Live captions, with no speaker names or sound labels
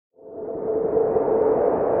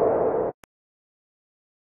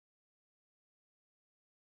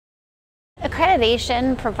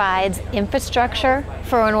Accreditation provides infrastructure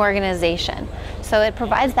for an organization. So it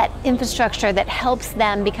provides that infrastructure that helps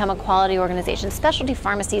them become a quality organization. Specialty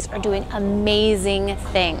pharmacies are doing amazing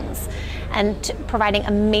things and providing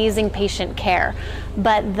amazing patient care,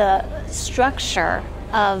 but the structure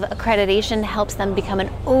of accreditation helps them become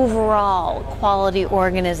an overall quality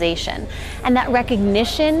organization. And that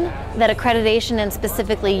recognition that accreditation, and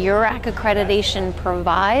specifically URAC accreditation,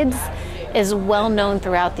 provides is well known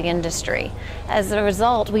throughout the industry. As a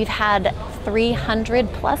result, we've had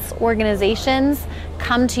 300 plus organizations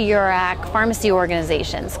come to URAC, pharmacy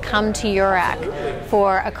organizations come to URAC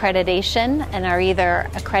for accreditation and are either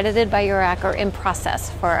accredited by URAC or in process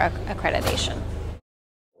for accreditation.